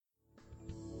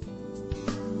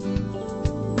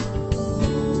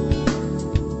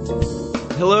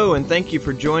Hello, and thank you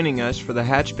for joining us for the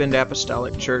Hatchbend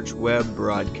Apostolic Church web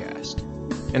broadcast.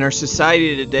 In our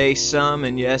society today, some,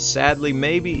 and yes, sadly,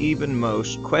 maybe even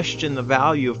most, question the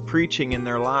value of preaching in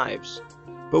their lives.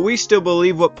 But we still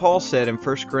believe what Paul said in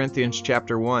 1 Corinthians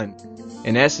chapter 1.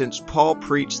 In essence, Paul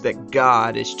preached that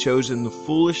God has chosen the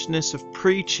foolishness of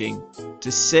preaching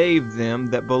to save them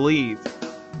that believe.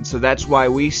 And so that's why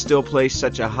we still place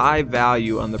such a high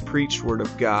value on the preached word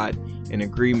of God in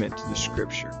agreement to the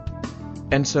Scripture.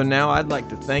 And so now I'd like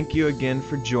to thank you again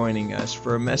for joining us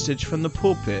for a message from the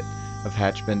pulpit of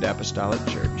Hatchbend Apostolic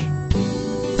Church.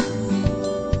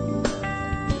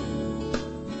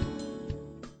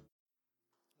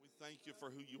 We thank you for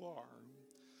who you are.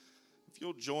 If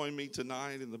you'll join me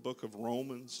tonight in the book of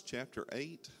Romans chapter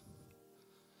 8,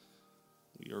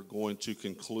 we are going to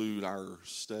conclude our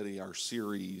study, our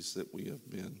series that we have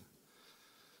been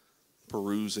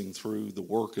perusing through the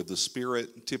work of the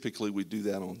Spirit. Typically we do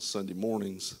that on Sunday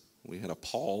mornings. We had a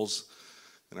pause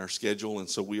in our schedule, and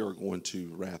so we are going to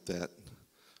wrap that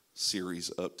series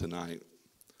up tonight,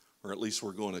 or at least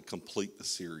we're going to complete the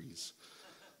series,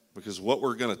 because what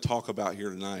we're going to talk about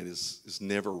here tonight is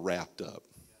never wrapped up.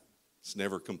 It's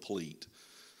never complete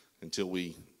until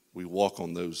we walk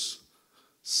on those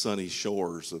sunny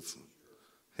shores of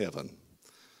heaven.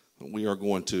 We are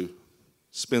going to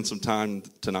spend some time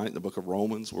tonight in the book of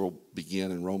Romans. We'll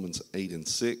begin in Romans 8 and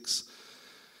 6.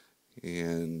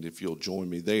 And if you'll join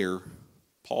me there,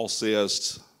 Paul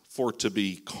says, "For to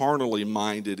be carnally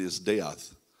minded is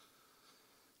death,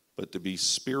 but to be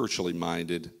spiritually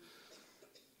minded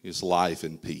is life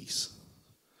and peace."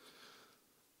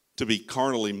 To be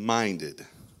carnally minded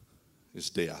is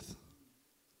death,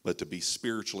 but to be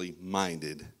spiritually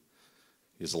minded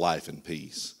is life and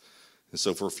peace. And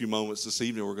so for a few moments this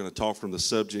evening, we're going to talk from the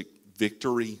subject,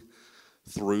 victory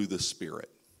through the Spirit.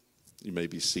 You may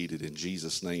be seated in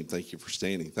Jesus' name. Thank you for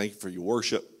standing. Thank you for your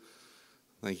worship.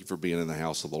 Thank you for being in the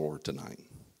house of the Lord tonight.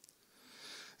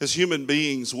 As human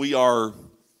beings, we are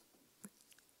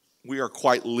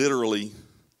quite literally,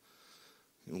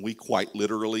 and we quite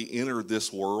literally enter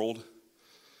this world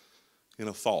in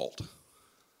a fault.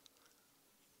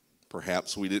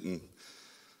 Perhaps we didn't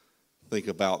think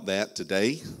about that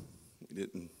today.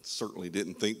 We certainly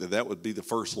didn't think that would be the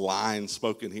first line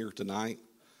spoken here tonight.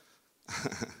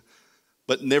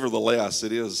 But nevertheless,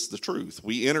 it is the truth.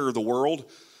 We enter the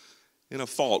world in a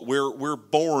fault. We're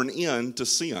born into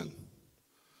sin.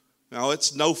 Now,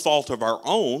 it's no fault of our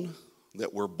own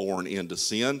that we're born into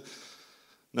sin.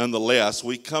 Nonetheless,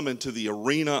 we come into the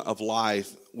arena of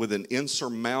life with an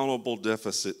insurmountable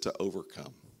deficit to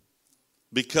overcome.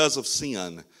 Because of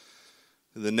sin,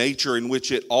 the nature in which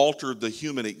it altered the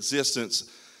human existence,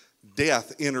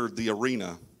 death entered the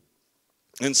arena.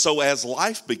 And so as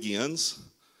life begins,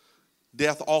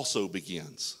 death also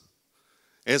begins.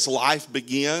 As life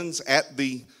begins, at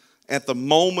the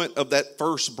moment of that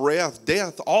first breath,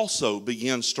 death also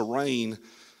begins to reign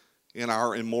in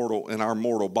our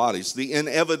mortal bodies. The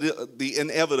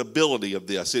inevitability of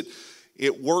this,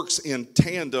 it works in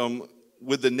tandem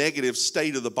with the negative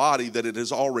state of the body that it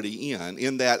is already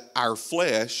in that our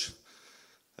flesh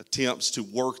attempts to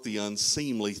work the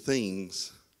unseemly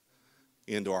things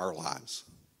into our lives.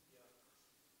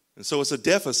 And so it's a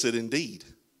deficit indeed.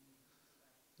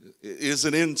 It is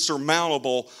an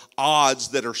insurmountable odds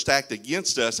that are stacked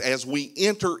against us as we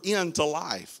enter into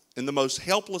life in the most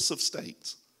helpless of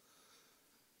states.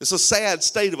 It's a sad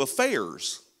state of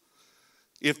affairs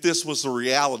if this was the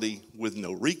reality with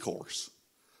no recourse.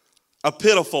 A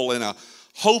pitiful and a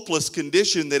hopeless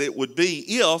condition that it would be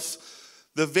if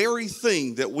the very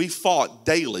thing that we fought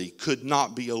daily could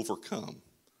not be overcome.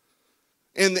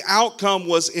 And the outcome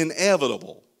was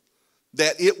inevitable,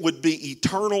 that it would be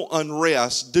eternal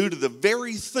unrest due to the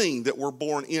very thing that we're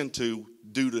born into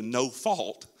due to no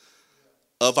fault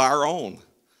of our own.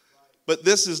 But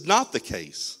this is not the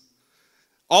case.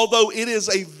 Although it is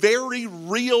a very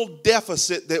real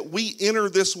deficit that we enter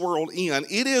this world in,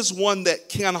 it is one that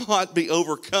cannot be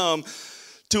overcome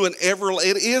to it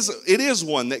is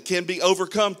one that can be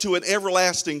overcome to an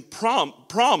everlasting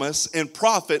promise and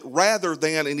profit rather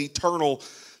than an eternal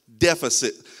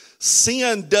deficit.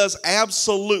 Sin does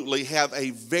absolutely have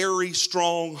a very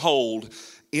strong hold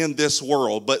in this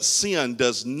world, but sin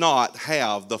does not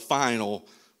have the final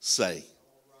say.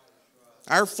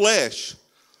 Our flesh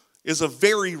is a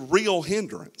very real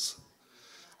hindrance.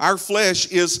 Our flesh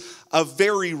is a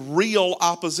very real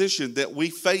opposition that we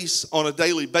face on a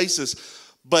daily basis,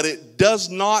 but it does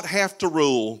not have to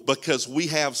rule because we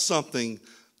have something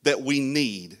that we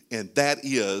need, and that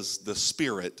is the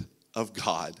Spirit of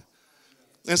God.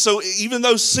 And so even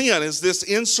though sin is this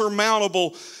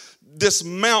insurmountable this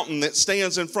mountain that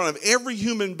stands in front of every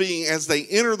human being as they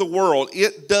enter the world,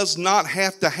 it does not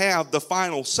have to have the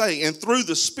final say. And through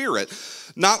the Spirit,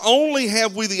 not only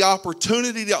have we the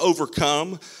opportunity to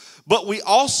overcome, but we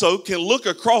also can look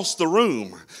across the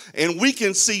room and we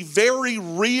can see very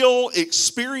real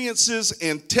experiences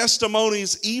and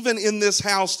testimonies, even in this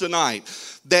house tonight,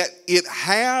 that it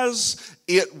has,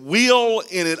 it will,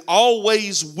 and it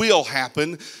always will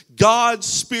happen. God's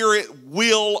Spirit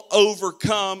will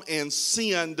overcome, and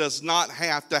sin does not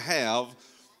have to have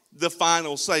the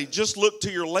final say. Just look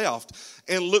to your left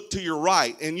and look to your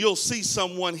right, and you'll see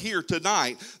someone here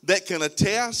tonight that can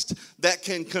attest, that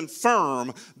can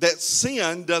confirm that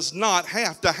sin does not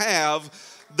have to have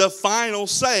the final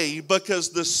say, because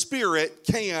the Spirit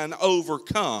can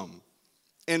overcome.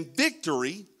 And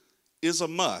victory is a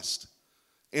must,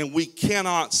 and we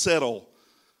cannot settle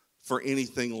for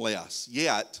anything less.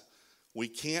 Yet, we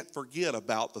can't forget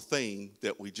about the thing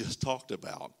that we just talked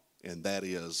about, and that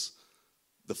is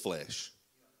the flesh.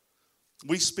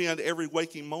 We spend every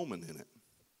waking moment in it.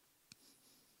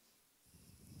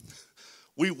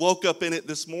 We woke up in it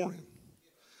this morning.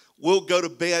 We'll go to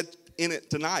bed in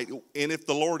it tonight. And if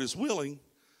the Lord is willing,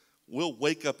 we'll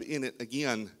wake up in it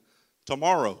again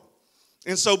tomorrow.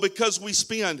 And so because we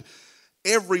spend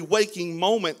every waking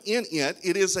moment in it,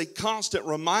 it is a constant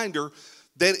reminder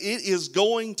that it is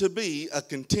going to be a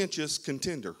contentious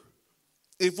contender.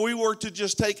 If we were to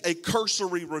just take a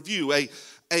cursory review,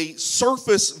 a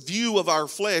surface view of our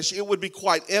flesh, it would be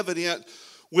quite evident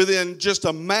within just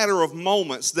a matter of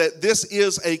moments that this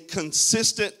is a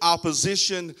consistent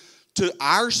opposition to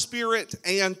our spirit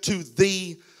and to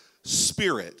the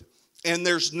Spirit. And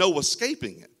there's no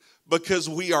escaping it, because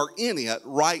we are in it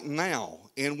right now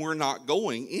and we're not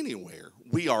going anywhere.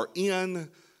 We are in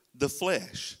the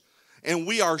flesh and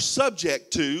we are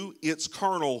subject to its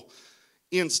carnal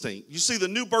instinct. You see, the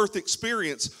new birth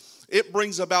experience, it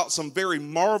brings about some very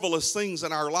marvelous things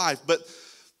in our life, but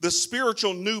the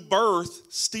spiritual new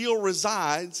birth still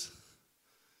resides,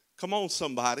 come on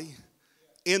somebody,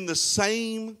 in the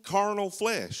same carnal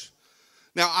flesh.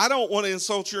 Now, I don't want to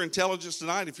insult your intelligence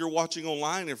tonight if you're watching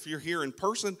online, if you're here in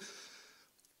person.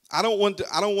 I don't want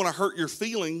to hurt your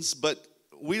feelings, but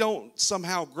we don't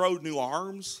somehow grow new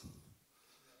arms.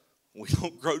 We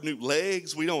don't grow new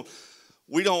legs. We don't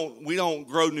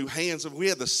grow new hands. We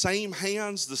have the same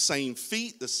hands, the same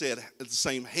feet, the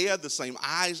same head, the same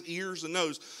eyes, ears, and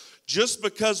nose. Just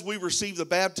because we receive the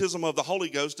baptism of the Holy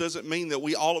Ghost doesn't mean that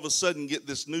we all of a sudden get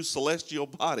this new celestial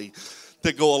body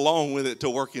to go along with it, to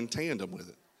work in tandem with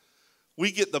it.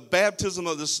 We get the baptism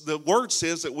of this. The word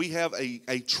says that we have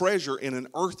a treasure in an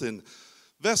earthen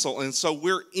vessel, and so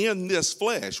we're in this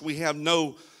flesh. We have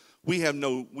no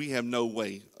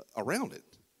way around it.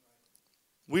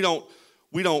 We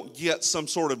don't get some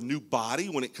sort of new body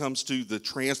when it comes to the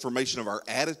transformation of our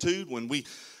attitude.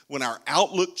 When our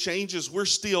outlook changes, we're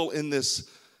still in this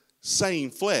same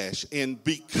flesh. And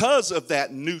because of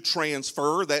that new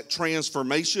transfer, that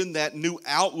transformation, that new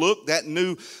outlook, that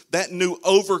new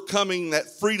overcoming,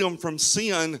 that freedom from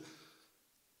sin,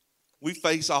 we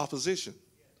face opposition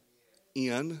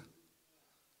in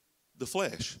the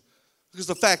flesh. Because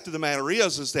the fact of the matter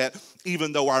is that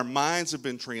even though our minds have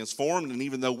been transformed and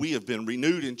even though we have been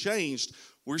renewed and changed,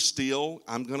 we're still,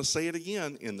 I'm going to say it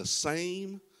again, in the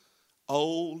same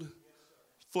old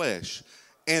flesh.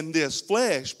 And this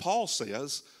flesh, Paul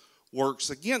says, works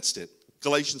against it.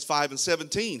 Galatians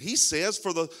 5:17, he says,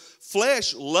 for the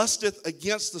flesh lusteth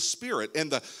against the Spirit,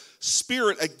 and the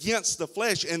Spirit against the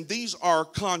flesh, and these are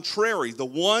contrary, the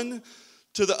one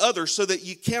to the other, so that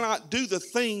you cannot do the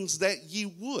things that ye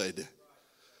would.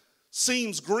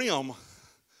 Seems grim.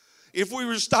 If we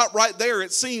were to stop right there,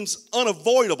 it seems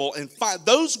unavoidable. And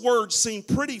those words seem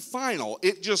pretty final.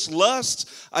 It just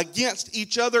lusts against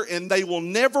each other, and they will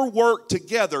never work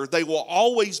together. They will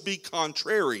always be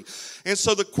contrary. And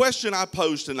so the question I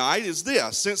pose tonight is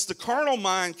this. Since the carnal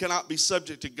mind cannot be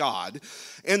subject to God,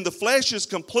 and the flesh is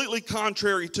completely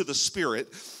contrary to the Spirit,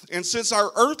 and since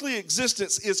our earthly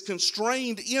existence is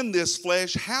constrained in this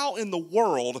flesh, how in the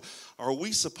world are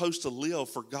we supposed to live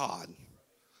for God?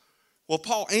 Well,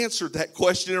 Paul answered that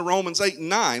question in Romans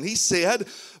 8:9. He said,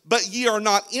 but ye are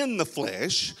not in the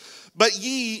flesh, but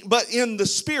in the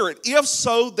Spirit, if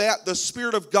so that the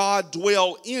Spirit of God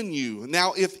dwell in you.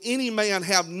 Now, if any man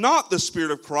have not the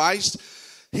Spirit of Christ,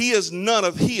 he is none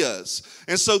of his.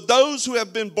 And so those who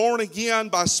have been born again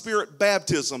by Spirit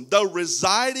baptism, though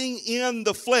residing in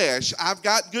the flesh, I've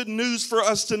got good news for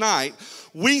us tonight.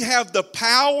 We have the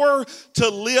power to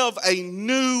live a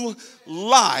new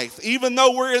life. Even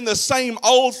though we're in the same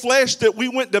old flesh that we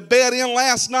went to bed in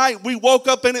last night, we woke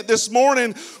up in it this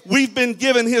morning. We've been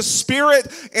given His Spirit,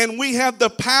 and we have the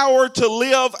power to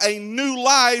live a new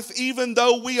life even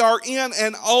though we are in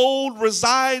an old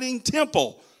residing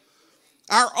temple.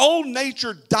 Our old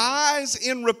nature dies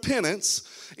in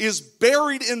repentance, is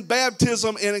buried in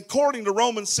baptism, and according to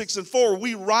Romans 6:4,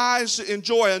 we rise to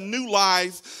enjoy a new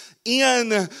life in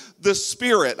the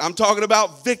Spirit. I'm talking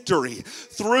about victory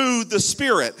through the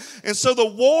Spirit. And so the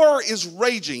war is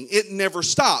raging. It never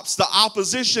stops. The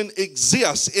opposition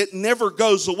exists. It never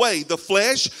goes away. The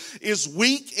flesh is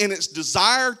weak in its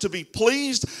desire to be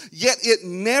pleased, yet it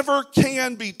never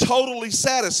can be totally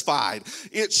satisfied.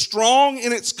 It's strong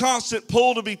in its constant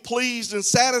pull to be pleased and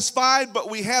satisfied, but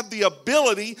we have the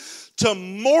ability to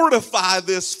mortify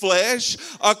this flesh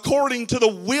according to the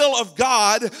will of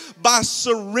God by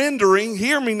surrendering,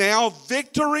 hear me now,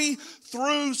 victory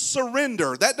through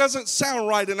surrender. That doesn't sound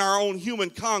right in our own human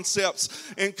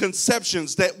concepts and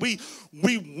conceptions, that we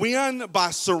win by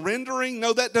surrendering.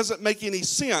 No, that doesn't make any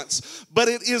sense. But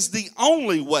it is the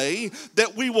only way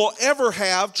that we will ever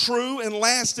have true and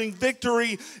lasting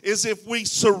victory, is if we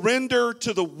surrender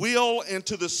to the will and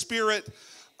to the Spirit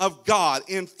of God.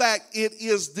 In fact, it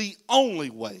is the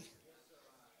only way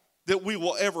that we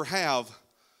will ever have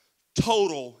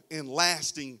total and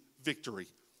lasting victory.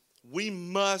 We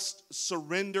must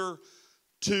surrender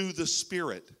to the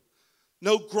Spirit.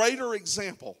 No greater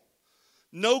example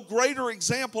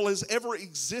has ever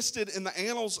existed in the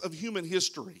annals of human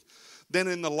history than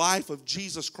in the life of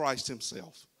Jesus Christ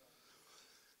Himself.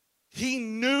 He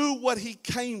knew what He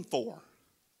came for.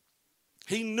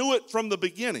 He knew it from the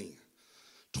beginning.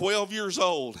 12 years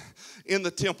old in the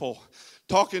temple,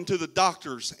 talking to the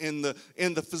doctors and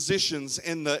the physicians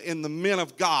and the men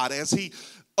of God. As He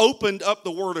opened up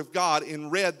the Word of God and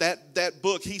read that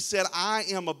book, He said, I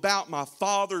am about my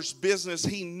Father's business.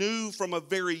 He knew from a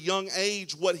very young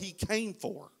age what He came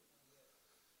for.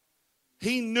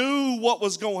 He knew what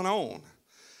was going on.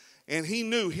 And He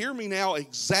knew, hear me now,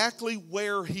 exactly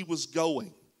where He was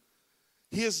going.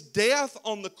 His death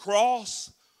on the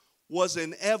cross was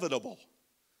inevitable.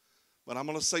 But I'm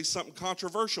going to say something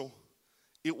controversial.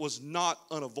 It was not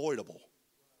unavoidable.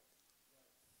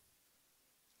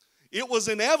 It was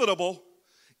inevitable.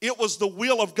 It was the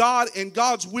will of God, and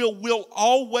God's will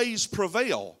always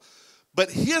prevail. But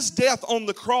His death on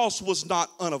the cross was not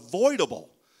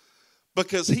unavoidable,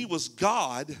 because He was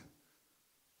God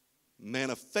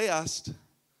manifest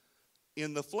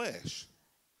in the flesh.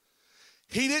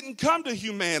 He didn't come to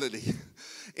humanity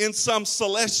in some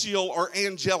celestial or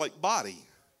angelic body.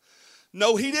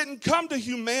 No, He didn't come to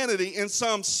humanity in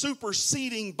some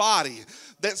superseding body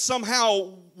that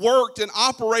somehow worked and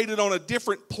operated on a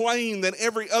different plane than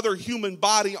every other human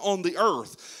body on the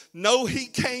earth. No, He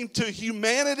came to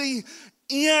humanity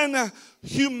in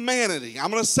humanity.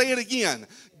 I'm going to say it again.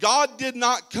 God did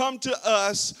not come to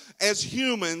us as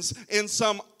humans in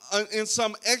some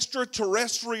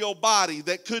extraterrestrial body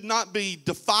that could not be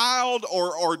defiled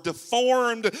or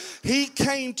deformed. He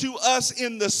came to us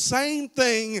in the same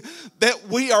thing that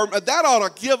we are. That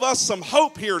ought to give us some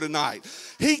hope here tonight.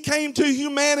 He came to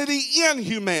humanity in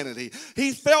humanity.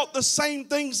 He felt the same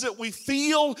things that we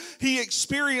feel. He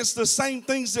experienced the same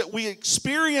things that we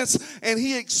experience, and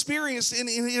He experienced in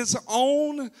His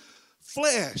own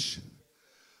flesh.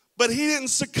 But He didn't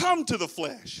succumb to the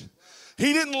flesh.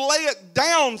 He didn't lay it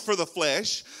down for the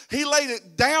flesh. He laid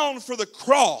it down for the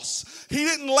cross. He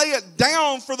didn't lay it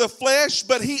down for the flesh,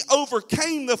 but He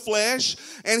overcame the flesh,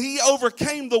 and He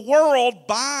overcame the world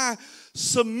by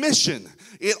submission.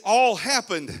 It all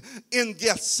happened in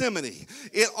Gethsemane.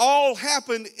 It all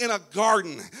happened in a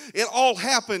garden. It all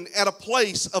happened at a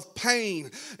place of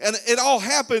pain. And it all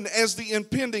happened as the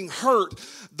impending hurt,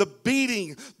 the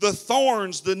beating, the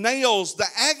thorns, the nails, the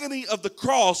agony of the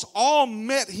cross all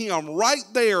met Him right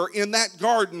there in that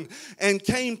garden and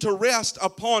came to rest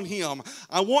upon Him.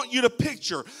 I want you to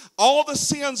picture all the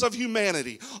sins of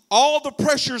humanity, all the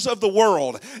pressures of the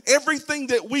world, everything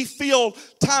that we feel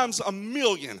times a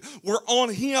million were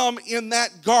on Him in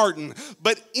that garden.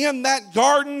 But in that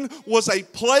garden was a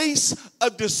place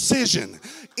of decision.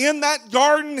 In that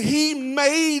garden, He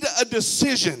made a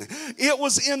decision. It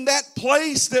was in that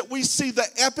place that we see the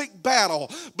epic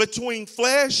battle between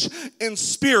flesh and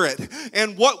spirit.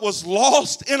 And what was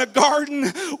lost in a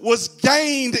garden was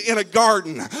gained in a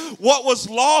garden. What was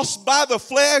lost by the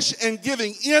flesh and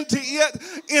giving into it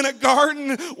in a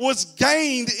garden was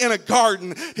gained in a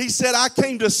garden. He said, I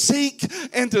came to seek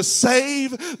and to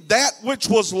save that which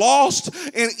was lost.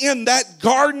 And in that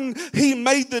garden, he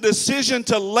made the decision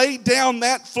to lay down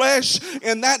that flesh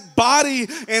and that body,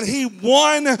 and he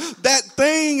won that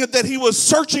thing that he was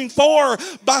searching for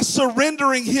by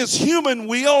surrendering his human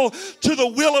will to the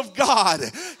will of God.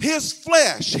 His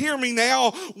flesh, hear me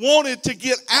now, wanted to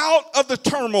get out of the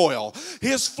turmoil.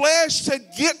 His flesh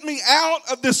said, get me out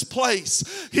of this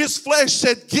place. His flesh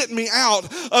said, get me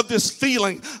out of this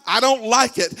feeling. I don't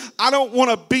like it. I don't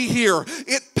want to be here.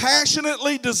 It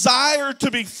passionately desired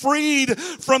to be freed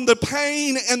from the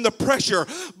pain and the pressure,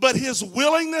 but his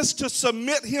willingness to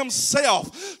submit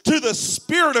himself to the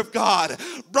Spirit of God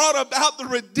brought about the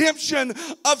redemption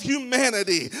of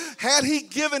humanity. Had he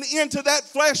given into that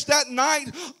flesh that night,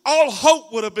 all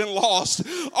hope would have been lost.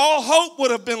 All hope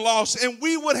would have been lost, and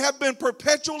we would have been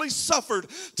perpetually suffered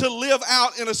to live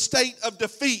out in a state of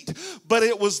defeat. But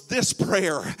it was this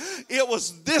prayer. It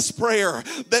was this prayer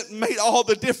that made all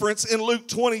the difference in Luke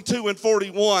 22 and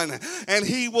 41. And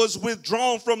he was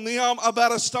withdrawn from them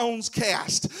about a stone's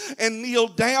cast and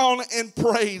kneeled down and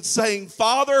prayed, saying,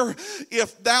 Father,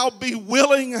 if thou be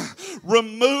willing,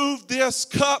 remove this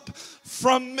cup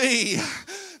from me.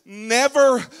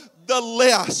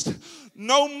 Nevertheless,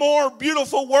 no more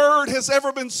beautiful word has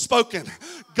ever been spoken.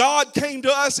 God came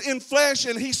to us in flesh,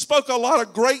 and he spoke a lot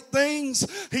of great things.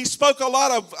 He spoke a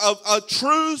lot of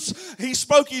truths. He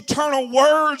spoke eternal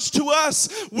words to us.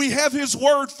 We have his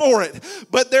word for it.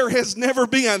 But there has never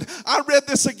been, I read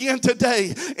this again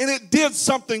today, and it did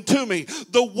something to me.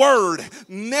 The word,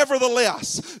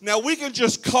 nevertheless. Now we can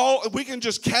just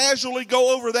casually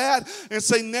go over that and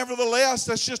say, nevertheless,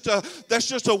 that's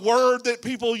just a word that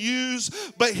people use.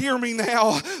 But hear me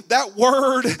now, that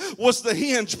word was the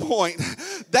hinge point.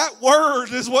 That word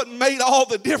is what made all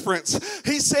the difference.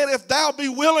 He said, if thou be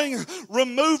willing,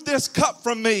 remove this cup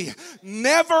from me.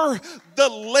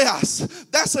 Nevertheless,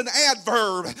 that's an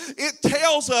adverb. It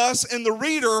tells us in the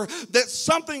reader that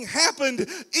something happened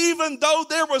even though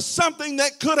there was something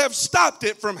that could have stopped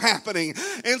it from happening.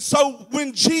 And so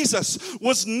when Jesus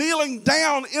was kneeling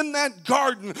down in that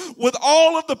garden with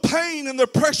all of the pain and the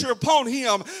pressure upon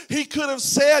him, he could have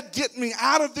said, get me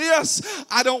out of this.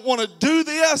 I don't want to do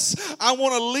this. I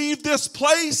want to leave this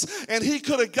place. And he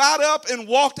could have got up and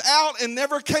walked out and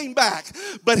never came back.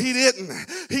 But he didn't.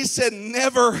 He said,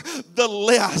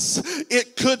 nevertheless,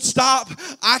 it could stop.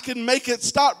 I can make it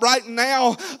stop right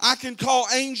now. I can call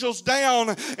angels down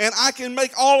and I can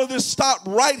make all of this stop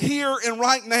right here and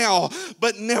right now.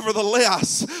 But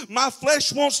nevertheless, my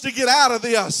flesh wants to get out of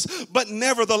this. But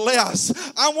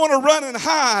nevertheless, I want to run and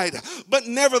hide. But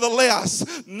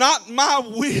nevertheless, not my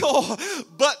will,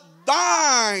 but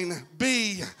thine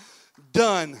be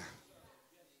done.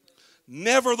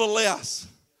 Nevertheless,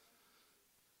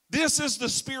 this is the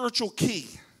spiritual key.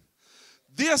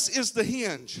 This is the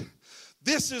hinge.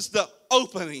 This is the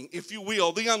opening, if you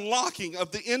will, the unlocking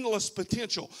of the endless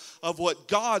potential of what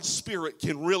God's Spirit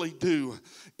can really do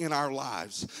in our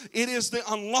lives. It is the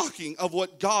unlocking of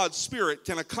what God's Spirit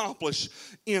can accomplish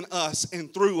in us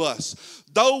and through us.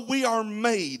 Though we are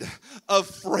made of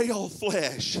frail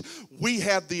flesh, we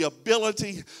have the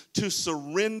ability to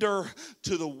surrender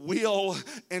to the will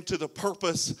and to the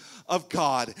purpose of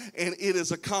God. And it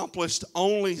is accomplished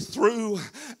only through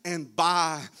and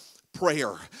by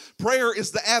prayer. Prayer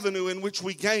is the avenue in which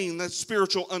we gain that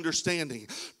spiritual understanding.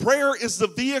 Prayer is the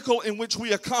vehicle in which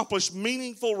we accomplish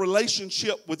meaningful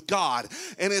relationship with God.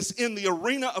 And it's in the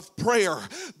arena of prayer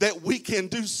that we can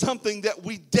do something that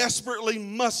we desperately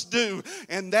must do,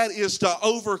 and that is to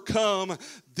overcome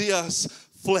this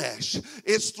flesh.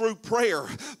 It's through prayer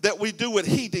that we do what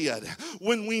he did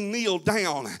when we kneel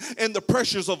down and the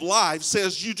pressures of life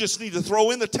says you just need to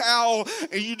throw in the towel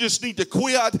and you just need to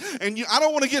quit. And I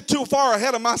don't want to get too far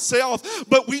ahead of myself,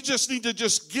 but we just need to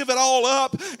just give it all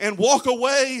up and walk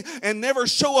away and never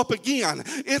show up again.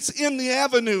 It's in the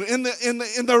avenue, in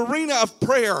the arena of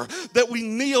prayer that we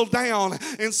kneel down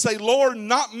and say, Lord,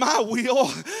 not my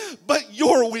will, but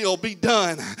your will be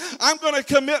done. I'm going to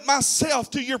commit myself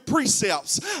to your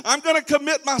precepts. I'm going to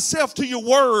commit myself to your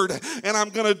word, and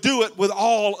I'm going to do it with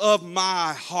all of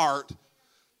my heart.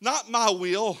 Not my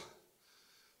will,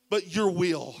 but your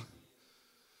will.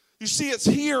 You see, it's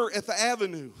here at the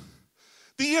avenue,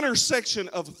 the intersection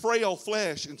of frail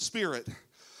flesh and spirit,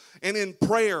 and in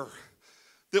prayer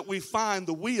that we find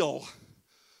the will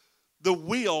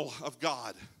of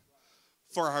God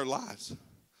for our lives.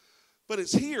 But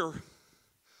it's here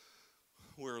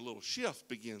where a little shift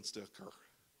begins to occur.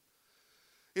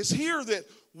 It's here that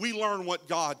we learn what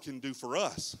God can do for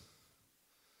us.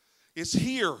 It's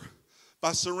here,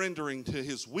 by surrendering to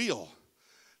His will,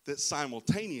 that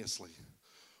simultaneously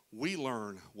we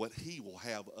learn what He will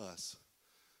have us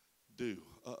do.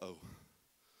 Uh-oh.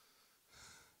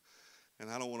 And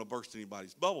I don't want to burst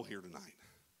anybody's bubble here tonight,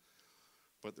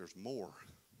 but there's more.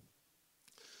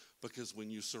 Because when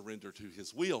you surrender to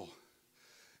His will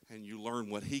and you learn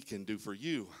what He can do for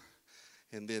you,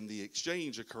 and then the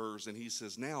exchange occurs and He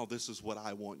says, now this is what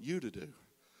I want you to do,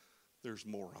 there's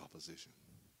more opposition.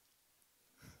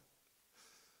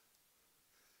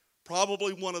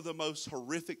 Probably one of the most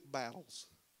horrific battles,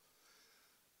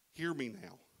 hear me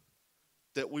now,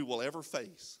 that we will ever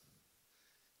face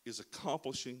is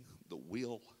accomplishing the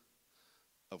will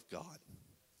of God.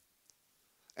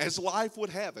 As life would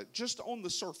have it, just on the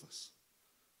surface,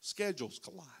 schedules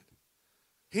collide,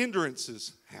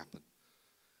 hindrances happen,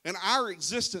 and our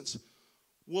existence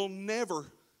will never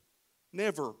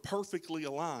perfectly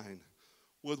align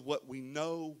with what we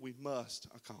know we must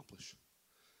accomplish.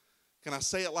 Can I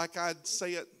say it like I'd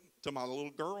say it to my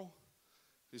little girl?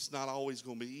 It's not always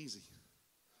going to be easy.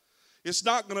 It's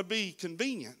not going to be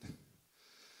convenient.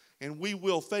 And we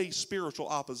will face spiritual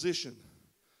opposition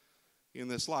in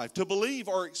this life. To believe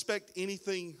or expect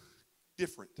anything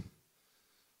different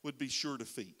would be sure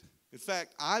defeat. In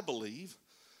fact, I believe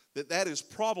that that is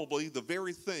probably the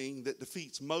very thing that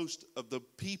defeats most of the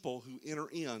people who enter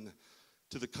in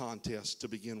to the contest to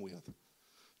begin with.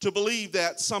 To believe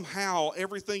that somehow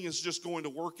everything is just going to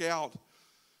work out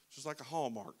just like a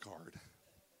Hallmark card.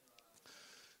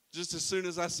 Just as soon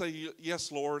as I say,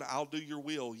 yes, Lord, I'll do your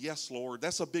will. Yes, Lord.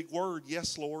 That's a big word.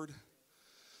 Yes, Lord.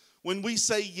 When we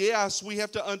say yes, we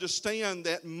have to understand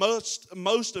that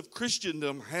most of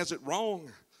Christendom has it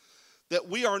wrong. That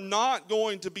we are not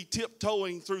going to be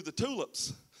tiptoeing through the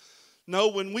tulips. No,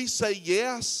 when we say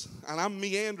yes, and I'm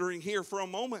meandering here for a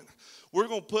moment, we're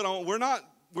going to put on, we're not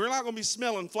going to be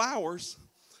smelling flowers.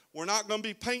 We're not going to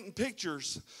be painting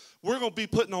pictures. We're going to be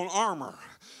putting on armor.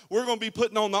 We're going to be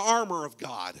putting on the armor of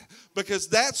God, because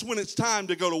that's when it's time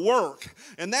to go to work.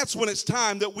 And that's when it's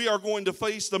time that we are going to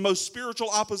face the most spiritual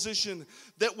opposition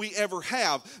that we ever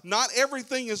have. Not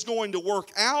everything is going to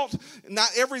work out. Not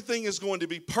everything is going to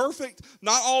be perfect.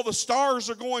 Not all the stars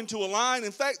are going to align.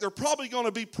 In fact, they're probably going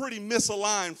to be pretty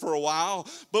misaligned for a while.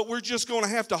 But we're just going to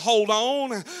have to hold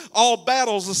on. All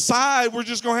battles aside, we're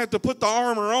just going to have to put the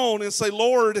armor on and say,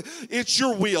 Lord, it's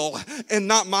your will and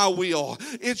not my will.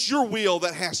 It's your will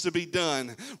that has to be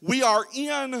done. We are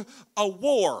in a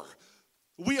war.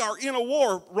 We are in a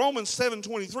war. Romans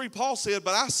 7:23, Paul said,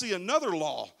 but I see another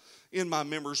law in my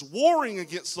members, warring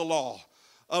against the law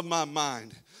of my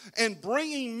mind, and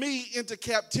bringing me into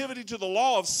captivity to the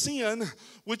law of sin,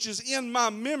 which is in my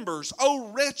members.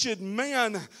 O wretched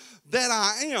man that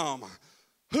I am,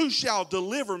 who shall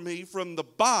deliver me from the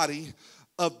body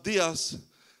of this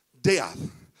death?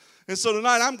 And so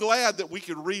tonight, I'm glad that we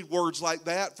could read words like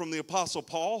that from the Apostle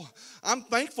Paul. I'm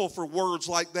thankful for words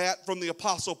like that from the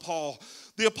Apostle Paul.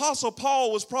 The Apostle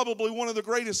Paul was probably one of the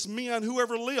greatest men who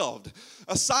ever lived.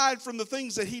 Aside from the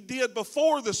things that he did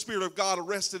before the Spirit of God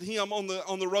arrested him on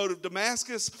the road of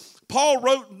Damascus, Paul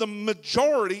wrote the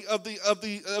majority of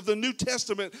the New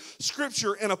Testament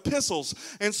scripture and epistles.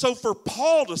 And so for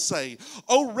Paul to say,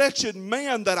 "O wretched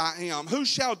man that I am, who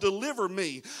shall deliver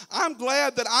me?" I'm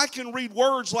glad that I can read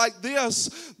words like this,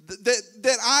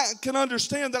 that I can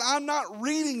understand that I'm not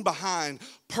reading behind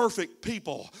perfect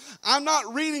people. I'm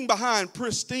not reading behind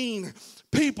pristine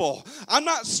people. I'm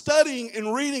not studying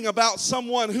and reading about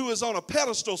someone who is on a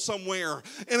pedestal somewhere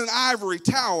in an ivory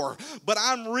tower, but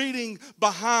I'm reading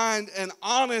behind an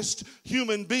honest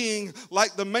human being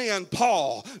like the man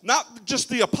Paul. Not just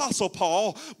the Apostle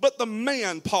Paul, but the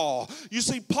man Paul. You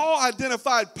see, Paul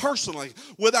identified personally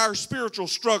with our spiritual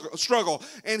struggle,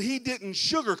 and he didn't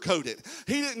sugarcoat it.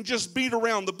 He didn't just beat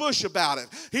around the bush about it.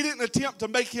 He didn't attempt to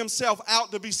make himself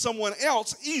out to be someone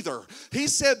else either. He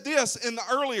said this in the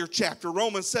earlier chapter,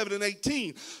 Romans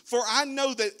 7:18, "For I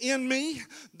know that in me,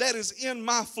 that is in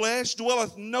my flesh,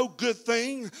 dwelleth no good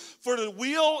thing. For to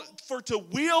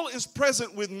will is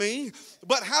present with me,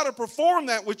 but how to perform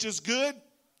that which is good,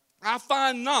 I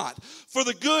find not. For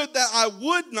the good that I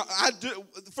would not, I do.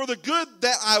 For the good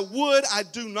that I would, I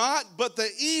do not. But the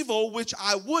evil which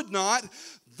I would not,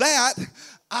 that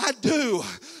I do.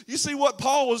 You see what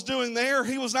Paul was doing there?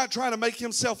 He was not trying to make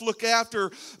himself look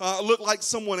like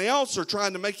someone else or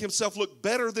trying to make himself look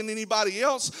better than anybody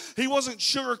else. He wasn't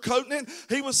sugarcoating it.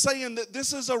 He was saying that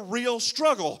this is a real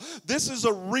struggle. This is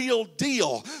a real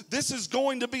deal. This is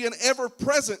going to be an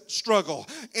ever-present struggle.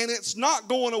 And it's not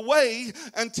going away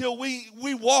until we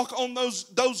walk on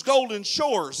those golden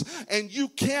shores. And you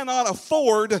cannot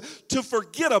afford to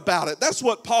forget about it. That's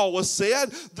what Paul was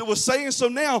saying. So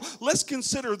now let's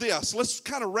consider this. Let's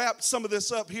kind of wrap some of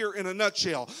this up here in a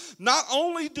nutshell. Not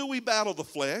only do we battle the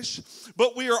flesh,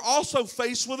 but we are also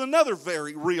faced with another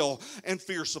very real and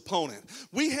fierce opponent.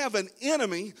 We have an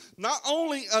enemy, not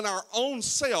only in our own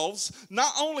selves,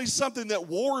 not only something that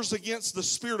wars against the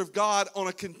Spirit of God on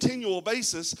a continual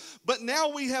basis, but now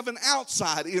we have an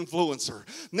outside influencer.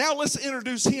 Now let's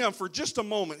introduce him for just a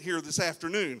moment here this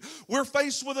afternoon. We're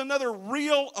faced with another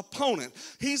real opponent.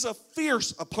 He's a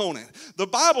fierce opponent. The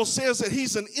Bible says that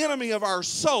he's an enemy of our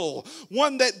soul,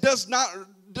 one that does not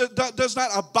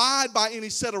abide by any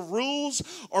set of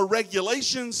rules or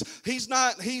regulations. He's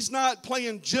not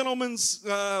playing gentleman's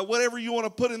whatever you want to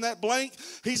put in that blank.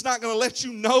 He's not going to let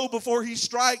you know before he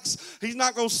strikes. He's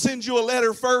not going to send you a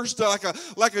letter first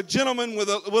like a gentleman with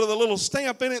a little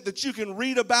stamp in it that you can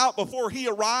read about before he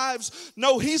arrives.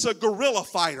 No, he's a guerrilla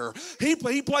fighter. He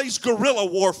plays guerrilla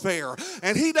warfare,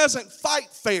 and he doesn't fight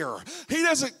fair. He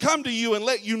doesn't come to you and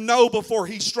let you know before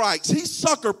he strikes. He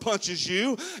sucker punches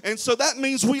you, and so that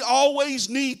means we always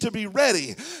need to be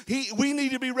ready. We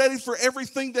need to be ready for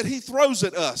everything that he throws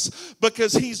at us,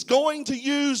 because he's going to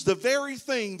use the very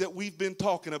thing that we've been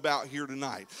talking about here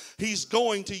tonight. He's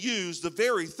going to use the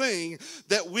very thing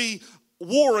that we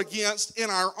war against in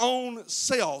our own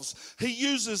selves. He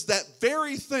uses that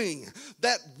very thing,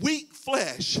 that weak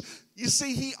flesh. You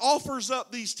see, he offers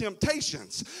up these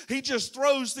temptations. He just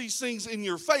throws these things in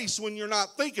your face when you're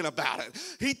not thinking about it.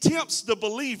 He tempts the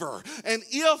believer. And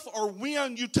if or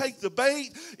when you take the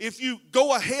bait, if you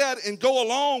go ahead and go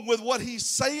along with what he's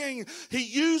saying, he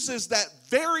uses that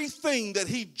very thing that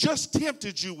he just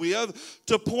tempted you with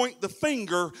to point the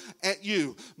finger at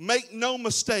you. Make no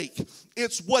mistake,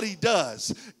 it's what he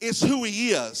does. It's who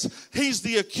he is. He's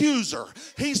the accuser.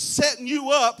 He's setting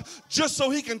you up just so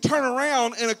he can turn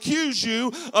around and accuse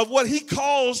you of what he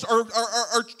caused or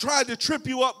tried to trip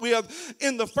you up with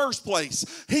in the first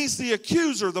place. He's the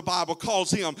accuser, the Bible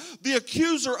calls him. The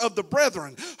accuser of the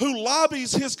brethren, who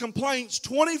lobbies his complaints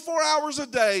 24 hours a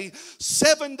day,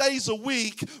 7 days a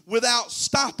week without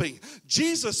stopping.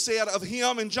 Jesus said of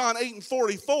him in John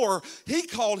 8:44, he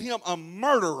called him a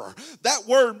murderer. That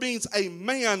word means a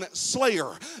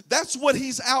manslayer. That's what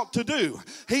he's out to do.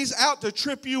 He's out to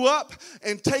trip you up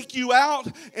and take you out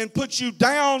and put you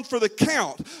down for the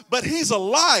count. But he's a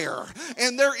liar,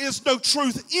 and there is no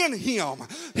truth in him.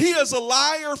 He is a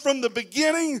liar from the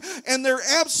beginning, and there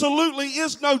absolutely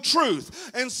is no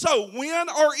truth. And so when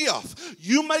or if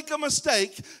you make a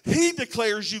mistake, he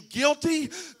declares you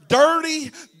guilty, dirty,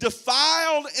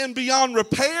 defiled, and beyond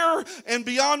repair and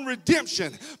beyond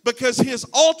redemption, because his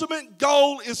ultimate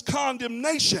goal is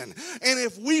condemnation. And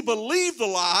if we believe the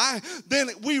lie, then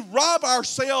we rob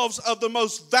ourselves of the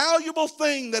most valuable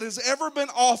thing that has ever been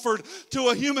offered to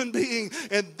a human being,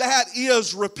 and that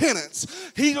is repentance.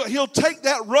 He'll take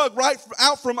that rug right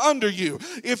out from under you.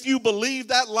 If you believe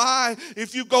that lie,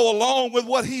 if you go along with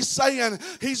what he's saying,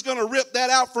 he's going to rip that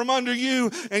out from under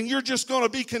you, and you're just going to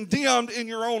be condemned in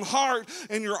your own heart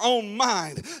and your own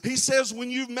mind. He says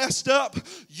when you've messed up,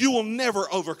 you will never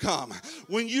overcome.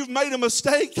 When you've made a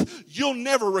mistake, you'll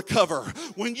never recover.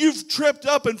 When you've tripped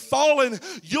up and fallen,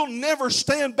 you'll never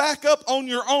stand back up on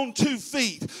your own 2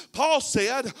 feet. Paul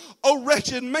said, "O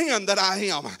wretched man that I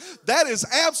am." That is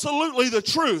absolutely the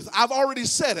truth. I've already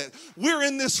said it. We're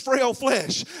in this frail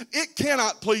flesh. It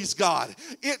cannot please God.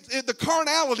 The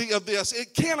carnality of this,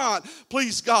 it cannot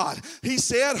please God. He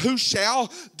said, "Who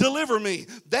shall deliver me?"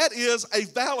 That is a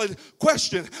valid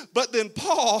question. But then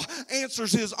Paul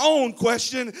answers his own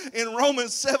question in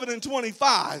Romans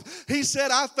 7:25. He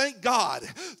said, "I thank God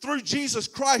through Jesus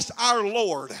Christ our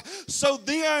Lord. So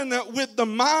then with the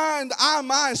mind I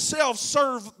myself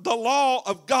serve the law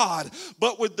of God,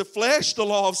 but with the flesh the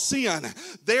law of sin.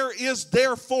 There is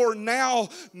therefore now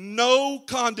no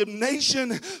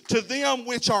condemnation to them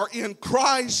which are in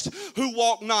Christ, who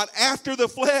walk not after the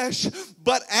flesh,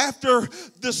 but after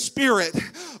the Spirit."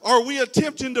 Are we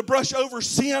attempting to brush over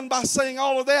sin by saying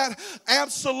all of that?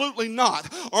 Absolutely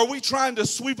not. Are we trying to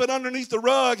sweep it underneath the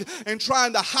rug and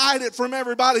trying to hide it from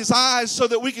everybody's eyes so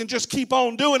that we can just keep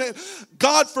on doing it?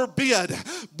 God forbid.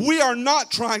 We are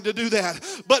not trying to do that.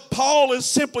 But Paul is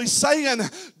simply saying,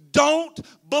 don't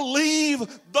believe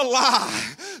the lie.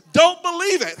 Don't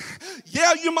believe it.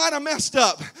 Yeah, you might have messed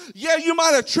up. Yeah, you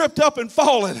might have tripped up and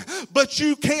fallen, but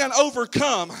you can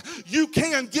overcome. You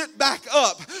can get back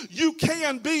up. You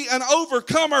can be an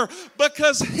overcomer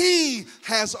because He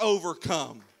has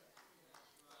overcome.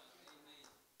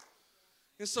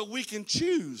 And so we can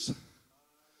choose.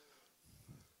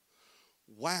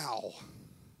 Wow.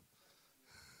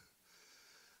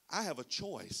 I have a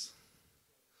choice.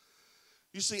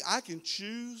 You see, I can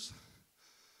choose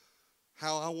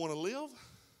how I want to live,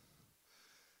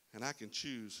 and I can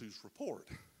choose whose report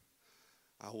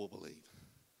I will believe.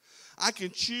 I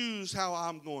can choose how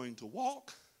I'm going to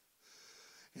walk,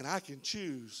 and I can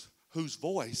choose whose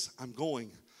voice I'm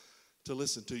going to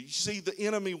listen to. You see, the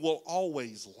enemy will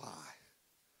always lie.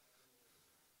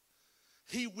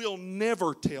 He will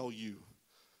never tell you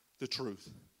the truth.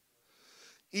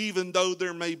 Even though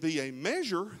there may be a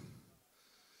measure,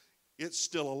 it's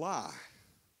still a lie.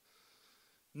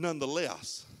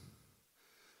 Nonetheless,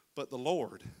 but the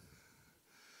Lord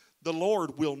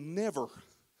will never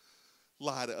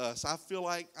lie to us. I feel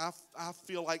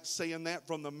like saying that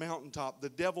from the mountaintop. The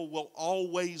devil will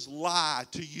always lie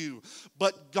to you,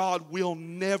 but God will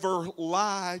never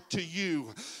lie to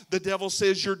you. The devil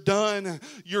says you're done,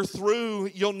 you're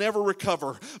through, you'll never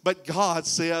recover. But God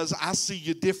says, I see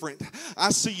you different.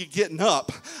 I see you getting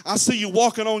up. I see you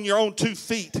walking on your own 2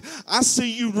 feet. I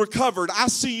see you recovered. I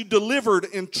see you delivered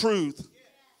in truth.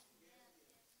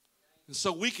 And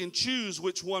so we can choose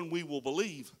which one we will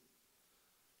believe.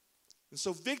 And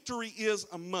so victory is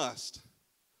a must.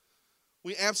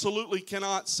 We absolutely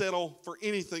cannot settle for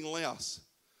anything less.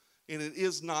 And it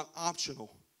is not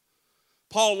optional.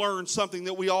 Paul learned something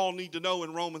that we all need to know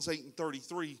in Romans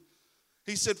 8:33.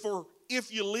 He said, for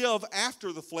if you live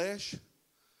after the flesh,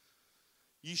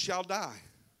 ye shall die.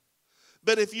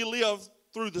 But if you live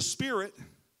through the Spirit,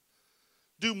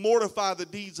 do mortify the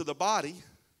deeds of the body,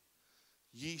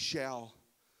 ye shall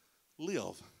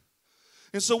live.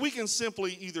 And so we can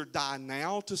simply either die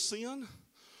now to sin,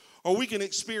 or we can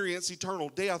experience eternal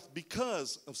death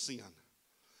because of sin.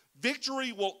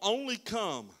 Victory will only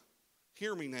come,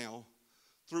 hear me now,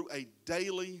 through a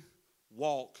daily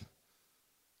walk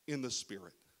in the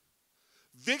Spirit.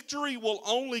 Victory will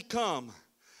only come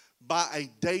by a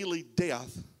daily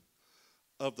death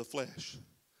of the flesh,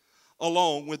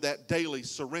 along with that daily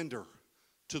surrender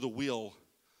to the will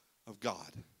of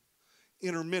God.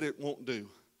 Intermittent won't do.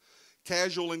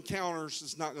 Casual encounters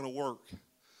is not going to work.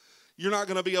 You're not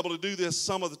going to be able to do this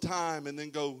some of the time and then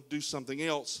go do something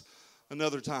else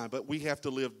another time. But we have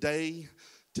to live day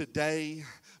to day,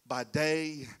 by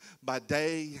day,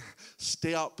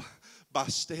 step by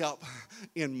step,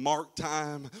 in marked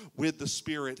time with the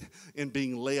Spirit and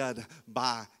being led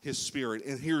by His Spirit.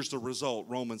 And here's the result,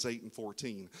 Romans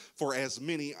 8:14. For as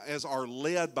many as are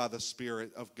led by the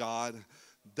Spirit of God,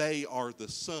 they are the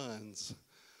sons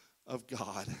of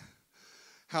God.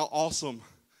 How awesome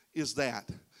is that?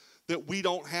 That we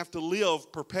don't have to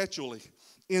live perpetually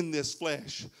in this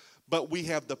flesh, but we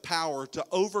have the power to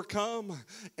overcome,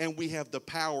 and we have the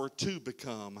power to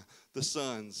become the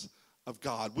sons of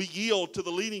God. We yield to the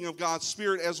leading of God's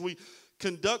Spirit as we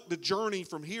conduct the journey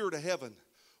from here to heaven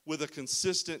with a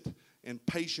consistent and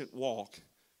patient walk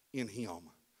in Him.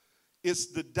 It's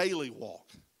the daily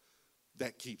walk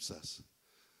that keeps us.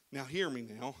 Now hear me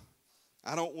now.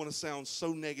 I don't want to sound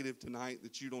so negative tonight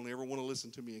that you don't ever want to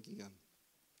listen to me again.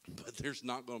 But there's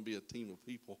not going to be a team of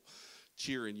people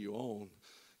cheering you on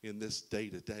in this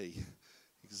day-to-day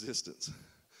existence.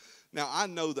 Now, I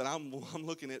know that I'm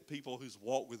looking at people who's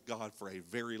walked with God for a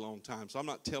very long time. So I'm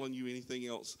not telling you anything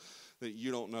else that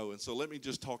you don't know. And so let me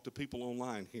just talk to people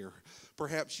online here.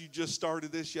 Perhaps you just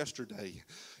started this yesterday.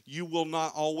 You will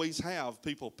not always have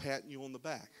people patting you on the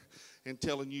back and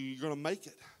telling you you're going to make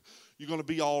it. You're going to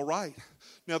be all right.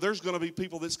 Now, there's going to be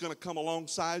people that's going to come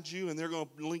alongside you, and they're going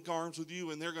to link arms with you,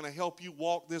 and they're going to help you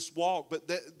walk this walk. But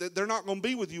they're not going to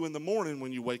be with you in the morning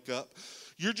when you wake up.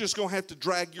 You're just going to have to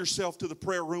drag yourself to the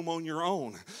prayer room on your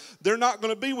own. They're not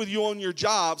going to be with you on your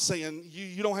job saying,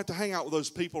 you don't have to hang out with those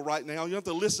people right now. You don't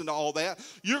have to listen to all that.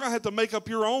 You're going to have to make up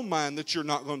your own mind that you're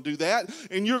not going to do that,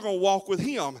 and you're going to walk with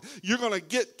Him. You're going to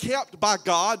get kept by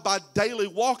God by daily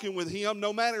walking with Him,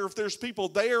 no matter if there's people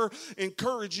there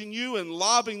encouraging you and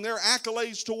lobbing their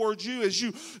accolades towards you as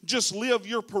you just live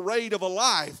your parade of a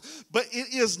life. But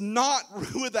it is not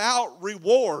without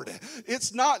reward.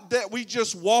 It's not that we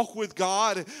just walk with God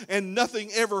God and nothing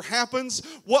ever happens,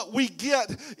 what we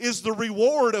get is the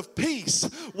reward of peace.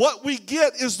 What we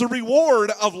get is the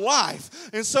reward of life.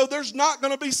 And so there's not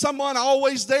going to be someone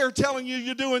always there telling you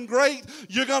you're doing great,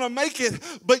 you're going to make it,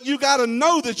 but you got to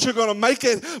know that you're going to make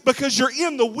it because you're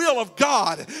in the will of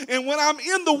God. And when I'm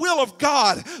in the will of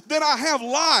God, then I have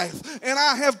life and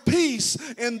I have peace,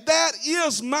 and that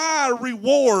is my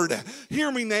reward.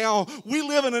 Hear me now. We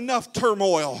live in enough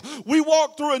turmoil. We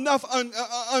walk through enough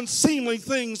unseemly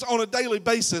things on a daily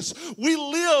basis. We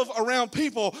live around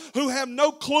people who have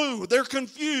no clue. They're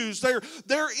confused.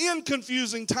 They're in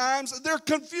confusing times. They're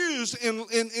confused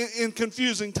in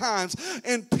confusing times.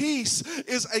 And peace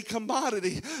is a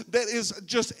commodity that is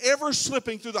just ever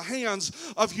slipping through the hands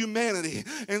of humanity.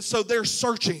 And so they're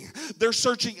searching. They're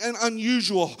searching in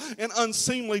unusual and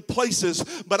unseemly places.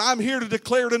 But I'm here to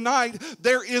declare tonight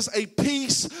there is a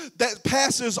peace that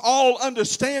passes all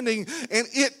understanding, and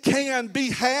it can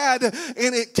be had,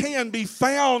 and it can be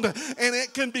found, and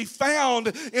it can be found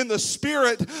in the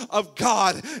Spirit of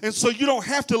God. And so you don't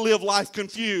have to live life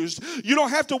confused. You don't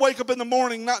have to wake up in the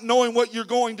morning not knowing what you're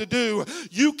going to do.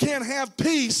 You can have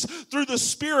peace through the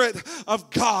Spirit of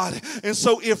God. And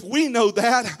so if we know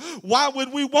that, why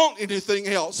would we want anything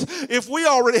else? If we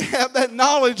already have that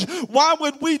knowledge, why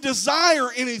would we desire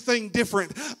anything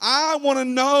different? I want to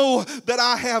know that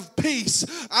I have peace.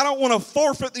 I don't want to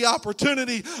forfeit the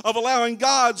opportunity of allowing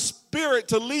God's Spirit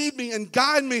to lead me and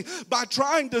guide me by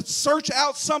trying to search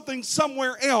out something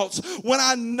somewhere else when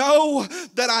I know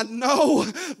that I know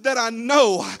that I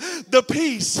know the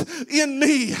peace in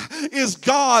me is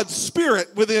God's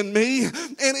Spirit within me, and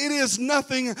it is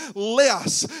nothing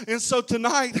less. And so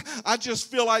tonight I just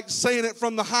feel like saying it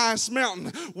from the highest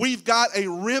mountain. We've got a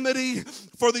remedy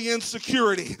for the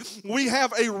insecurity. We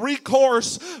have a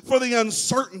recourse for the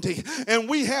uncertainty, and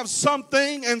we have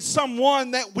something and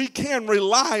someone that we can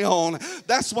rely on.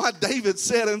 That's why David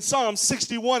said in Psalm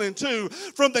 61:2,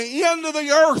 from the end of the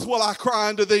earth will I cry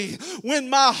unto thee. When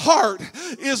my heart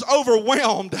is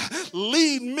overwhelmed,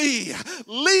 lead me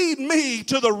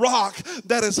to the rock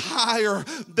that is higher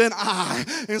than I.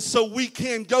 And so we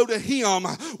can go to him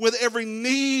with every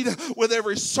need, with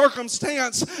every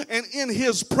circumstance, and in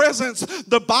his presence,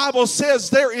 the Bible says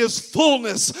there is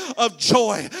fullness of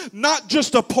joy. Not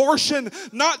just a portion,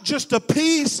 not just a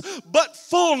piece, but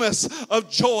fullness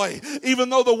of joy. Even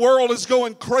though the world is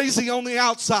going crazy on the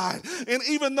outside, and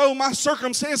even though my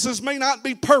circumstances may not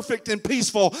be perfect and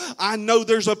peaceful, I know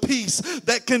there's a peace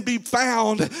that can be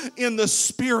found in the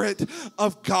Spirit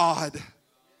of God.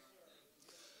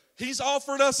 He's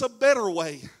offered us a better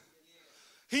way.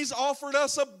 He's offered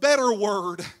us a better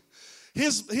word.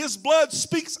 His blood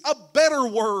speaks a better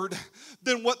word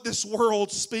than what this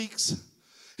world speaks.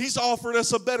 He's offered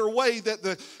us a better way that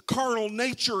the carnal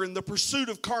nature and the pursuit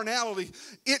of carnality,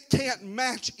 it can't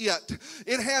match it.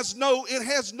 It has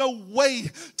no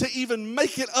way to even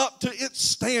make it up to its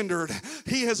standard.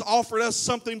 He has offered us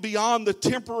something beyond the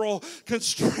temporal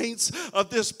constraints of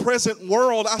this present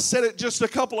world. I said it just a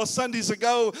couple of Sundays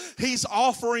ago. He's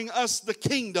offering us the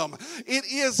kingdom. It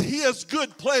is his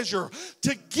good pleasure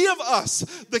to give us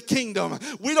the kingdom.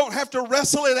 We don't have to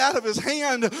wrestle it out of his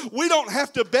hand. We don't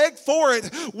have to beg for it.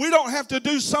 We don't have to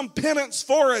do some penance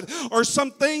for it or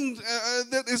something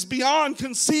that is beyond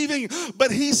conceiving. But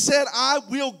he said, I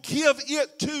will give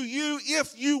it to you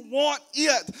if you want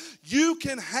it. You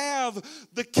can have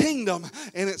the kingdom.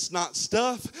 And it's not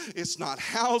stuff. It's not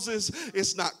houses.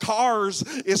 It's not cars.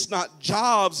 It's not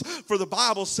jobs. For the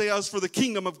Bible says, for the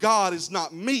kingdom of God is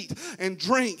not meat and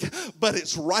drink, but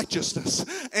it's righteousness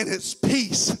and it's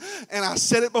peace. And I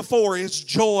said it before, it's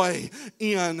joy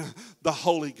in the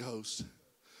Holy Ghost.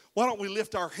 Why don't we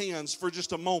lift our hands for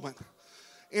just a moment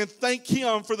and thank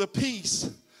him for the peace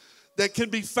that can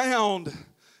be found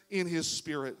in his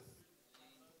Spirit.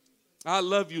 I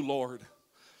love you, Lord.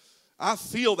 I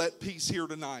feel that peace here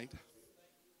tonight.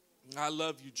 I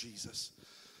love you, Jesus.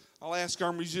 I'll ask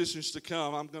our musicians to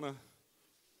come. I'm going to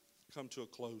come to a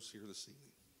close here this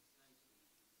evening.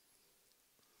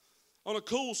 On a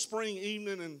cool spring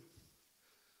evening in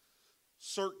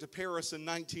Cirque de Paris in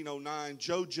 1909,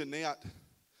 Joe Jeanette,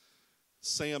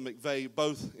 Sam McVeigh,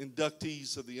 both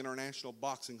inductees of the International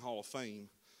Boxing Hall of Fame,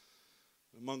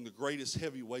 among the greatest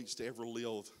heavyweights to ever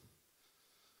live,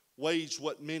 waged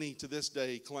what many to this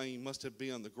day claim must have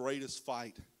been the greatest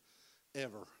fight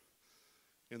ever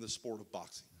in the sport of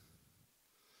boxing.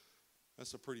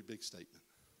 That's a pretty big statement.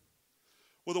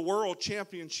 With a world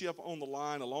championship on the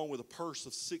line, along with a purse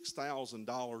of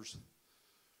 $6,000,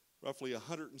 roughly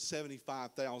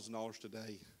 $175,000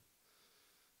 today,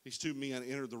 these two men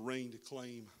entered the ring to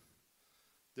claim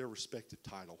their respective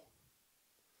title.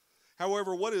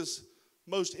 However, what is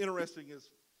most interesting is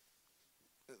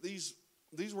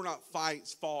these were not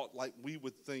fights fought like we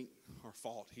would think are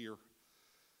fought here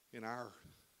in our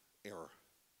era.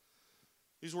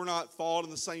 These were not fought in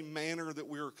the same manner that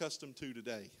we're accustomed to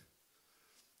today.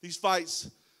 These fights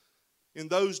in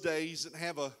those days didn't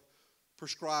have a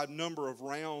prescribed number of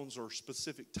rounds or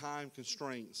specific time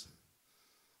constraints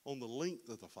on the length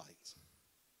of the fights.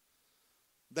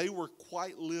 They were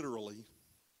quite literally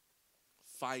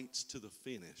fights to the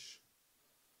finish.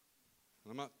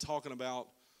 I'm not talking about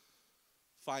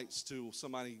fights till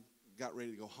somebody got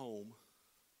ready to go home.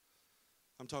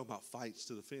 I'm talking about fights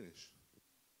to the finish.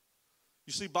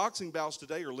 You see, boxing bouts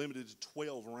today are limited to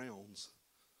 12 rounds.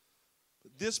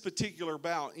 But this particular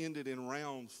bout ended in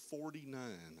round 49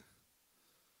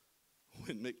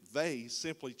 when McVeigh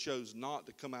simply chose not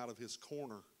to come out of his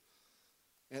corner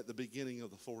at the beginning of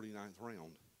the 49th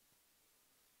round.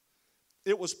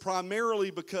 It was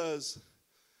primarily because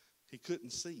he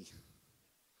couldn't see,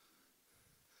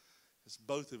 as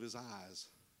both of his eyes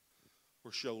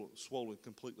were swollen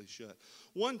completely shut.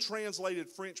 One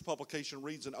translated French publication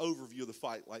reads an overview of the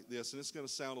fight like this, and it's going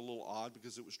to sound a little odd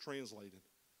because it was translated.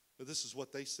 But this is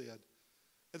what they said.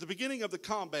 At the beginning of the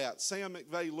combat, Sam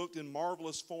McVeigh looked in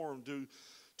marvelous form due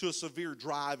to a severe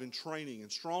drive and training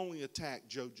and strongly attacked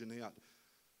Joe Jeanette.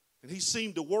 And he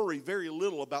seemed to worry very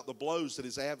little about the blows that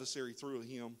his adversary threw at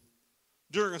him.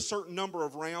 During a certain number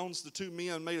of rounds, the two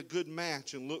men made a good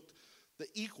match and looked the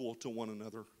equal to one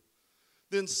another.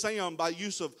 Then Sam, by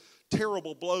use of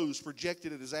terrible blows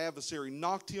projected at his adversary,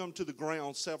 knocked him to the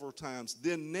ground several times.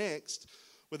 Then next,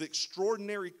 with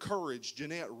extraordinary courage,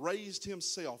 Jeanette raised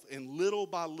himself and little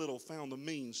by little found the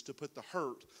means to put the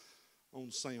hurt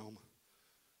on Sam.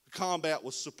 The combat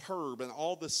was superb and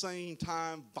all the same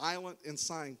time violent and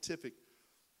scientific.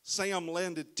 Sam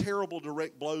landed terrible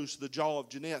direct blows to the jaw of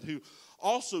Jeanette, who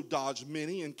also dodged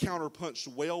many and counterpunched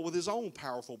well with his own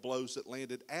powerful blows that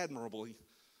landed admirably.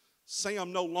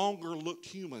 Sam no longer looked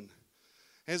human,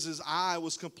 as his eye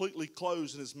was completely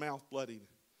closed and his mouth bloodied.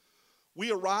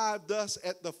 We arrived thus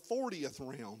at the 40th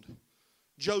round.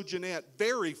 Joe Jeanette,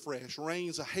 very fresh,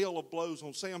 rains a hail of blows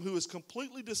on Sam, who is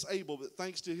completely disabled, but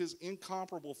thanks to his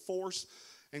incomparable force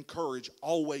and courage,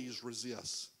 always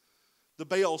resists. The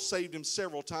bell saved him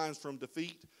several times from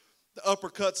defeat. The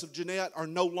uppercuts of Jeanette are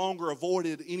no longer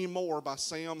avoided anymore by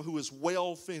Sam, who is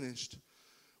well finished.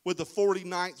 With the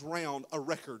 49th round, a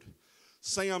record.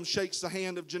 Sam shakes the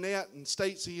hand of Jeanette and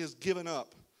states he has given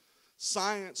up.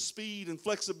 Science, speed, and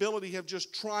flexibility have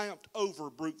just triumphed over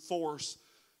brute force.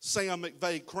 Sam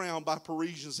McVeigh, crowned by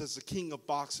Parisians as the king of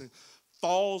boxing,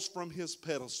 falls from his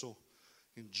pedestal,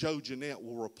 and Joe Jeanette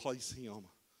will replace him.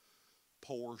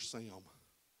 Poor Sam.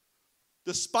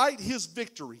 Despite his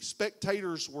victory,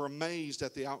 spectators were amazed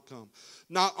at the outcome.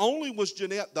 Not only was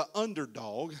Jeanette the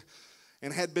underdog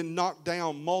and had been knocked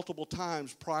down multiple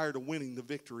times prior to winning the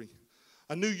victory.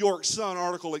 A New York Sun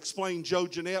article explained Joe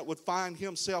Jeanette would find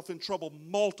himself in trouble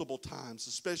multiple times,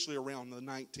 especially around the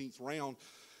 19th round.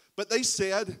 But they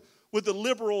said with the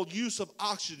liberal use of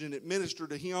oxygen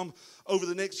administered to him over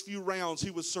the next few rounds, he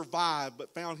would survive,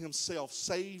 but found himself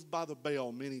saved by the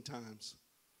bell many times.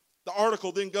 The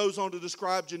article then goes on to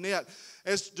describe Jeanette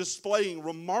as displaying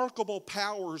remarkable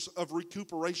powers of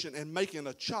recuperation and making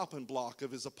a chopping block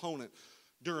of his opponent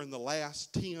during the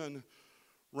last 10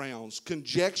 rounds.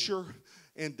 Conjecture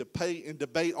and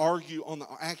debate argue on the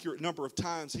accurate number of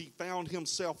times he found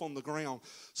himself on the ground,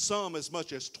 some as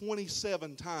much as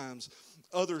 27 times.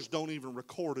 Others don't even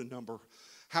record a number.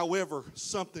 However,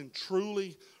 something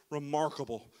truly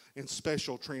remarkable and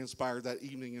special transpired that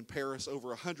evening in Paris over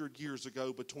 100 years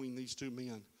ago between these two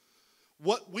men.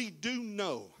 What we do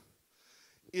know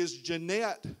is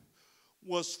Jeanette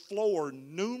was floored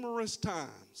numerous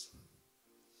times,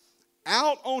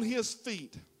 out on his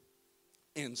feet,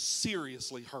 and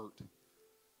seriously hurt.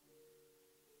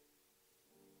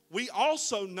 We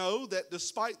also know that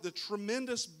despite the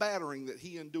tremendous battering that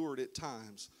he endured at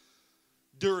times,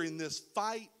 during this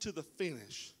fight to the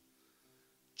finish,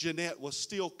 Jeanette was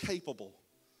still capable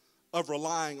of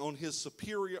relying on his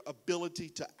superior ability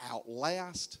to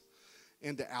outlast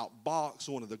and to outbox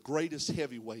one of the greatest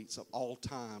heavyweights of all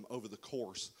time over the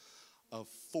course of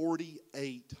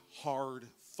 48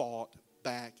 hard-fought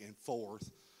back and forth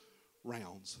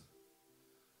rounds.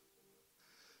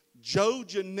 Joe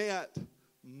Jeanette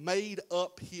made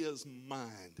up his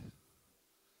mind.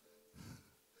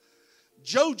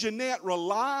 Joe Jeanette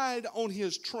relied on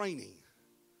his training.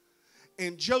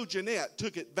 And Joe Jeanette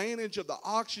took advantage of the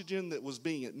oxygen that was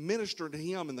being administered to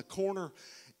him in the corner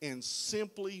and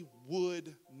simply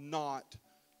would not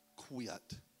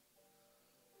quit.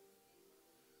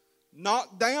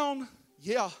 Knocked down?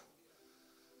 Yeah.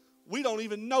 We don't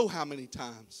even know how many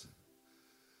times.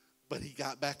 But he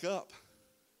got back up.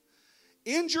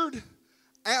 Injured?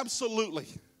 Absolutely.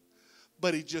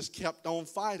 But he just kept on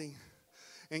fighting.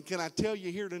 And can I tell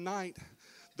you here tonight,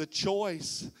 the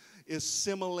choice is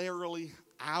similarly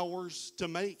ours to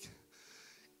make.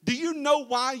 Do you know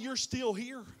why you're still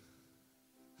here?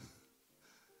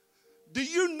 Do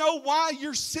you know why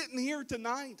you're sitting here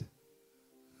tonight?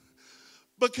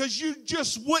 Because you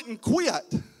just wouldn't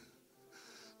quit.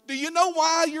 Do you know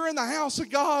why you're in the house of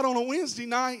God on a Wednesday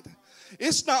night?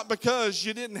 It's not because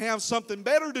you didn't have something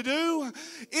better to do.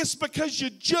 It's because you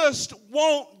just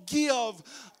won't give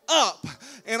up.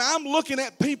 And I'm looking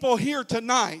at people here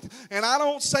tonight, and I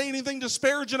don't say anything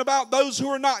disparaging about those who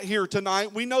are not here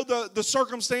tonight. We know the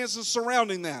circumstances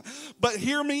surrounding that. But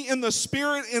hear me in the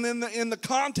spirit and in the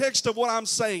context of what I'm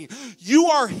saying. You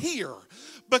are here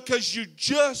because you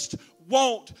just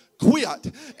won't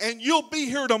quit. And you'll be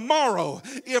here tomorrow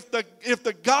if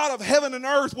the God of heaven and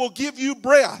earth will give you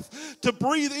breath to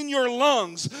breathe in your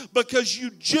lungs, because you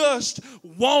just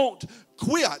won't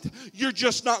quit. You're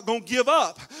just not going to give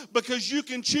up because you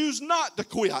can choose not to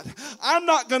quit. I'm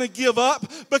not going to give up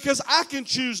because I can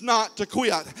choose not to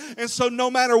quit. And so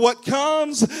no matter what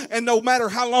comes, and no matter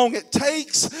how long it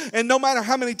takes, and no matter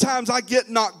how many times I get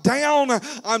knocked down,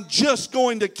 I'm just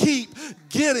going to keep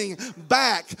getting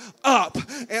back up.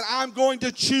 And I'm going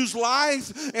to choose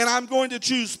life, and I'm going to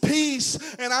choose peace,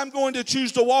 and I'm going to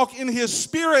choose to walk in His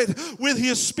Spirit, with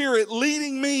His Spirit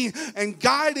leading me and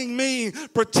guiding me,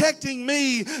 protecting me,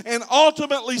 and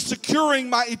ultimately securing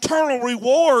my eternal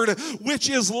reward, which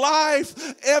is life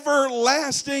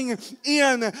everlasting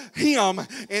in Him.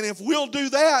 And if we'll do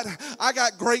that, I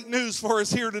got great news for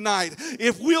us here tonight.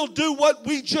 If we'll do what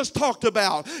we just talked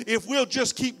about, if we'll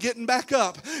just keep getting back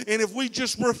up, and if we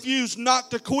just refuse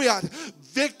not to quit,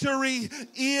 victory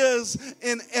is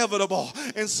inevitable.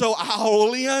 And so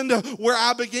I'll end where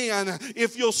I began,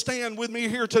 if you'll stand with me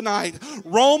here tonight.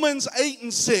 Romans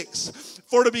 8:6.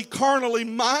 For to be carnally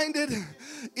minded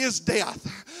is death,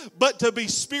 but to be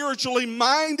spiritually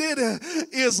minded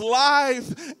is life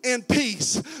and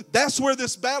peace. That's where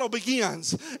this battle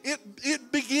begins.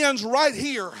 It begins right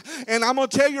here. And I'm going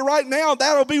to tell you right now,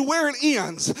 that'll be where it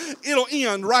ends. It'll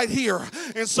end right here.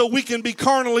 And so we can be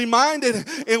carnally minded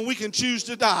and we can choose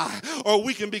to die. Or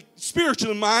we can be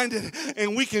spiritually minded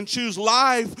and we can choose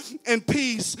life and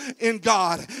peace in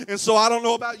God. And so I don't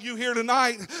know about you here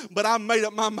tonight, but I've made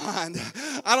up my mind.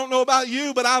 I don't know about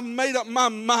you, but I've made up my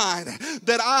mind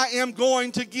that I am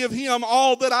going to give Him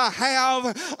all that I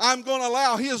have. I'm going to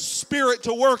allow His Spirit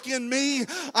to work in me.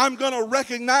 I'm going to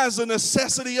recognize the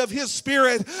necessity of His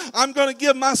Spirit. I'm going to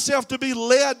give myself to be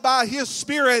led by His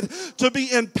Spirit, to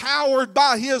be empowered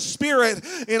by His Spirit.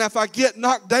 And if I get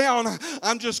knocked down,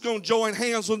 I'm just going to join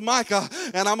hands with Micah,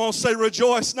 and I'm going to say,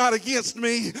 rejoice not against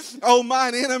me, O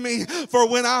mine enemy, for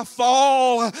when I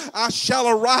fall, I shall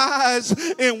arise,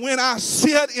 and when I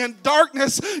sit in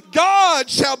darkness, God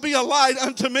shall be a light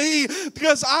unto me,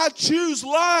 because I choose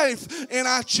life and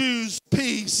I choose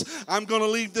peace. I'm going to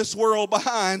leave this world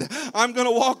behind. I'm going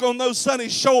to walk on those sunny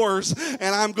shores,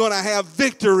 and I'm going to have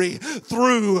victory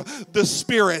through the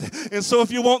Spirit. And so if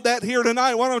you want that here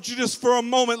tonight, why don't you just for a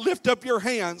moment lift up your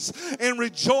hands and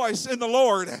rejoice in the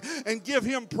Lord and give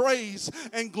Him praise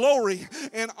and glory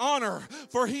and honor,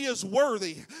 for He is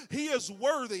worthy. He is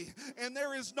worthy, and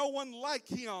there is no one like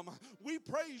Him. We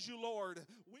praise you, Lord.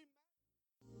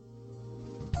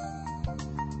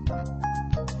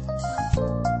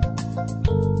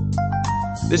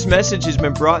 This message has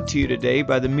been brought to you today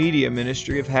by the media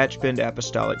ministry of Hatchbend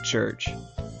Apostolic Church.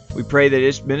 We pray that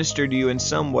it's ministered to you in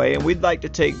some way, and we'd like to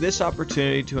take this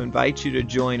opportunity to invite you to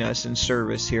join us in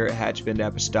service here at Hatchbend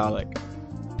Apostolic.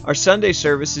 Our Sunday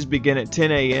services begin at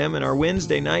 10 a.m. and our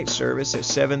Wednesday night service at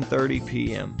 7:30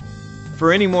 p.m.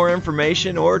 For any more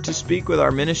information or to speak with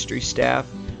our ministry staff,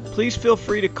 please feel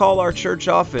free to call our church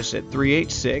office at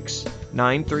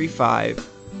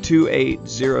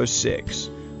 386-935-2806,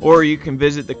 or you can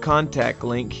visit the contact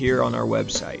link here on our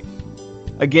website.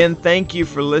 Again, thank you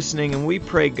for listening, and we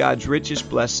pray God's richest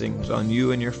blessings on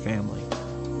you and your family.